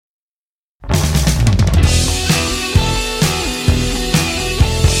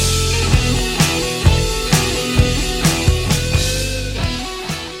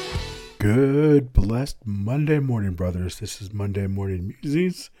Podcast, Monday morning, brothers. This is Monday Morning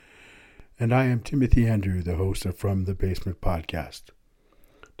Musings, and I am Timothy Andrew, the host of From the Basement Podcast.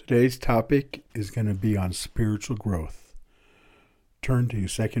 Today's topic is going to be on spiritual growth. Turn to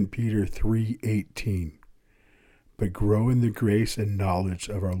 2 Peter 3:18. But grow in the grace and knowledge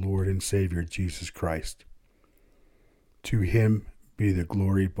of our Lord and Savior, Jesus Christ. To him be the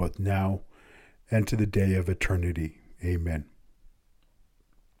glory both now and to the day of eternity. Amen.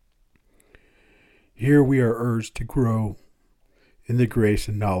 Here we are urged to grow in the grace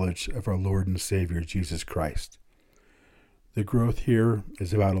and knowledge of our Lord and Savior, Jesus Christ. The growth here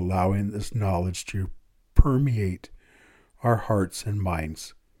is about allowing this knowledge to permeate our hearts and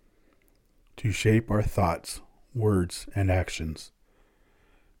minds, to shape our thoughts, words, and actions,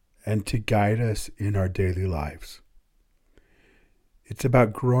 and to guide us in our daily lives. It's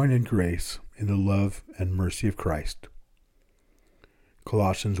about growing in grace in the love and mercy of Christ.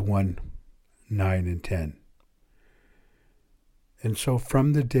 Colossians 1:9 and 10. And so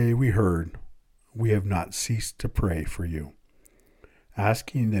from the day we heard, we have not ceased to pray for you,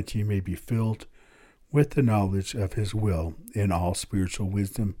 asking that you may be filled with the knowledge of his will in all spiritual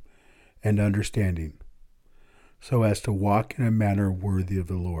wisdom and understanding, so as to walk in a manner worthy of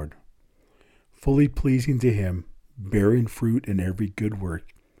the Lord, fully pleasing to him, bearing fruit in every good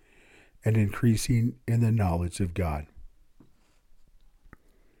work, and increasing in the knowledge of God.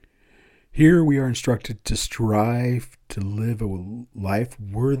 Here we are instructed to strive to live a life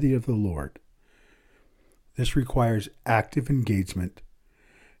worthy of the Lord. This requires active engagement,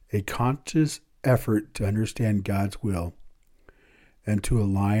 a conscious effort to understand God's will, and to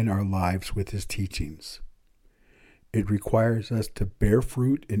align our lives with his teachings. It requires us to bear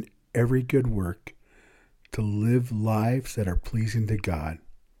fruit in every good work, to live lives that are pleasing to God,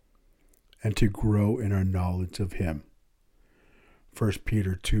 and to grow in our knowledge of him. 1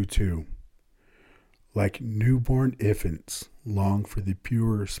 Peter 2:2. Like newborn infants, long for the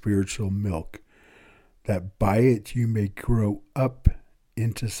pure spiritual milk, that by it you may grow up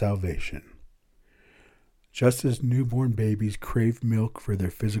into salvation. Just as newborn babies crave milk for their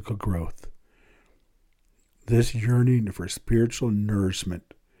physical growth, this yearning for spiritual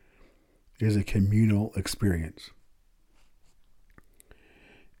nourishment is a communal experience.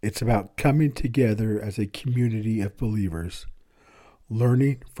 It's about coming together as a community of believers,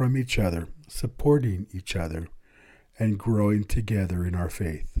 learning from each other, supporting each other, and growing together in our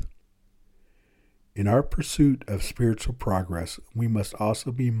faith. In our pursuit of spiritual progress, we must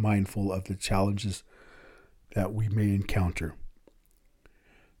also be mindful of the challenges that we may encounter.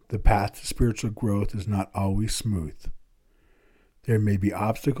 The path to spiritual growth is not always smooth. There may be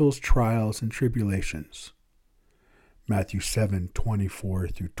obstacles, trials, and tribulations. Matthew 7:24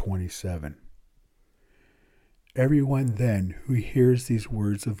 through 27. Everyone then who hears these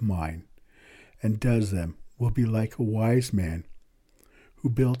words of mine and does them will be like a wise man who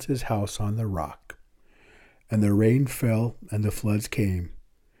built his house on the rock. And the rain fell, and the floods came,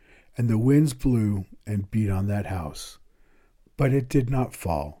 and the winds blew and beat on that house, but it did not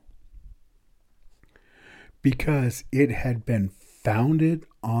fall, because it had been founded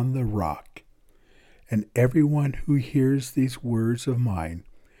on the rock. And everyone who hears these words of mine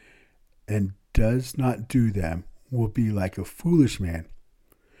and does not do them will be like a foolish man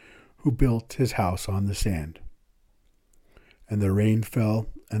who built his house on the sand. And the rain fell,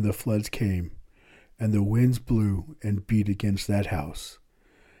 and the floods came, and the winds blew and beat against that house,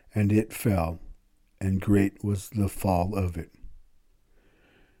 and it fell, and great was the fall of it.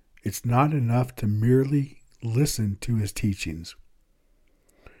 It's not enough to merely listen to his teachings.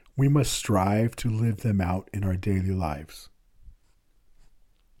 We must strive to live them out in our daily lives.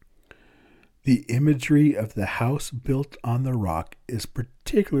 The imagery of the house built on the rock is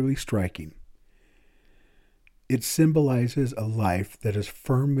particularly striking. It symbolizes a life that is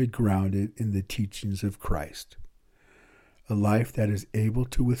firmly grounded in the teachings of Christ, a life that is able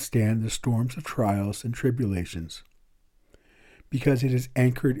to withstand the storms of trials and tribulations, because it is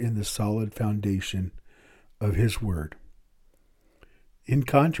anchored in the solid foundation of his word. In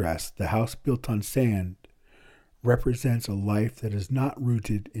contrast, the house built on sand represents a life that is not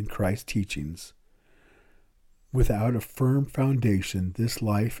rooted in Christ's teachings. Without a firm foundation, this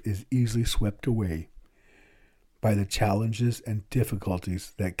life is easily swept away by the challenges and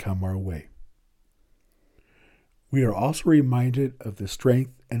difficulties that come our way. We are also reminded of the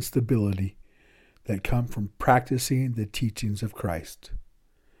strength and stability that come from practicing the teachings of Christ.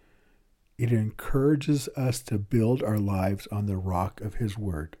 It encourages us to build our lives on the rock of his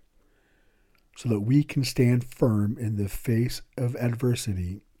word, so that we can stand firm in the face of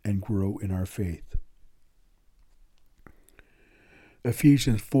adversity and grow in our faith.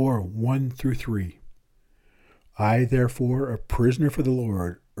 Ephesians 4:1 through 3. I, therefore, a prisoner for the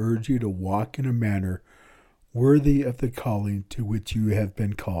Lord, urge you to walk in a manner worthy of the calling to which you have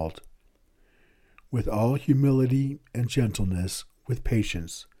been called, with all humility and gentleness, with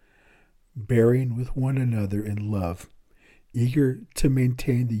patience, bearing with one another in love, eager to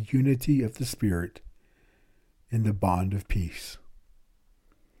maintain the unity of the Spirit in the bond of peace.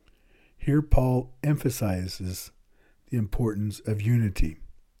 Here Paul emphasizes the importance of unity,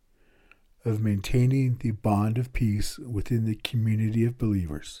 of maintaining the bond of peace within the community of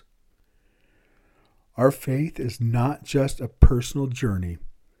believers. Our faith is not just a personal journey,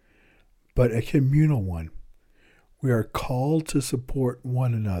 but a communal one. We are called to support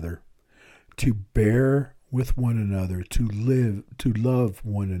one another, to bear with one another, to love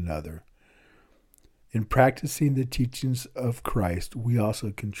one another. In practicing the teachings of Christ, we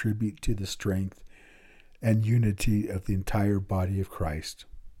also contribute to the strength and unity of the entire body of Christ.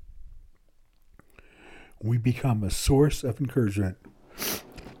 We become a source of encouragement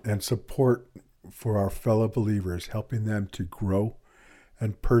and support for our fellow believers, helping them to grow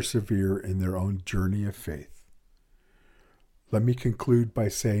and persevere in their own journey of faith. Let me conclude by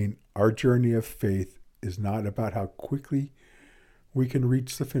saying our journey of faith is not about how quickly we can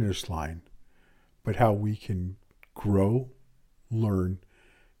reach the finish line, but how we can grow, learn,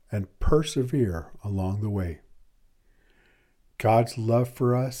 and persevere along the way. God's love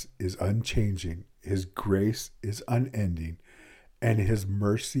for us is unchanging, His grace is unending, and His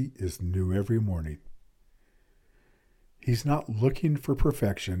mercy is new every morning. He's not looking for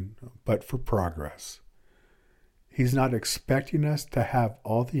perfection, but for progress. He's not expecting us to have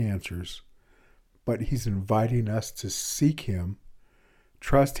all the answers, but He's inviting us to seek Him,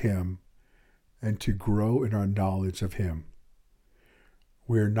 trust Him, and to grow in our knowledge of Him.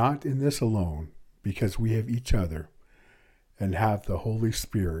 We are not in this alone because we have each other and have the Holy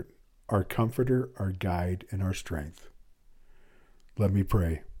Spirit, our comforter, our guide, and our strength. Let me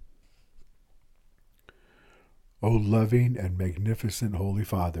pray. O loving and magnificent Holy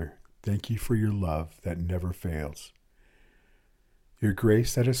Father, thank you for your love that never fails, your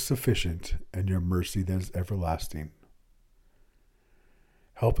grace that is sufficient, and your mercy that is everlasting.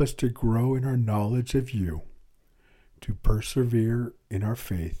 Help us to grow in our knowledge of you, to persevere in our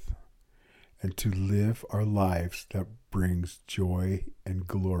faith, and to live our lives that brings joy and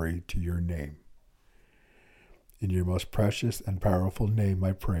glory to your name. In your most precious and powerful name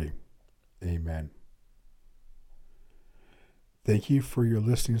I pray. Amen. Thank you for your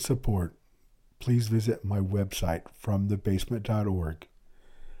listening support. Please visit my website, fromthebasement.org,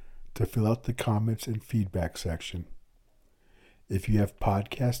 to fill out the comments and feedback section. If you have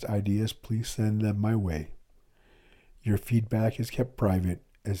podcast ideas, please send them my way. Your feedback is kept private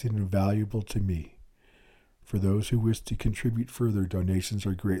as it is invaluable to me. For those who wish to contribute further, donations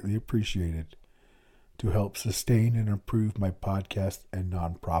are greatly appreciated to help sustain and improve my podcast and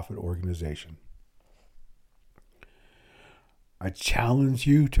nonprofit organization. I challenge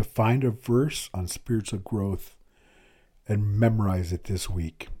you to find a verse on spiritual growth and memorize it this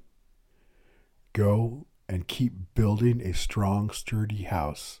week. Go and keep building a strong, sturdy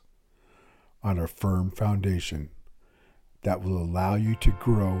house on a firm foundation that will allow you to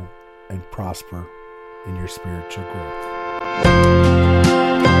grow and prosper in your spiritual growth.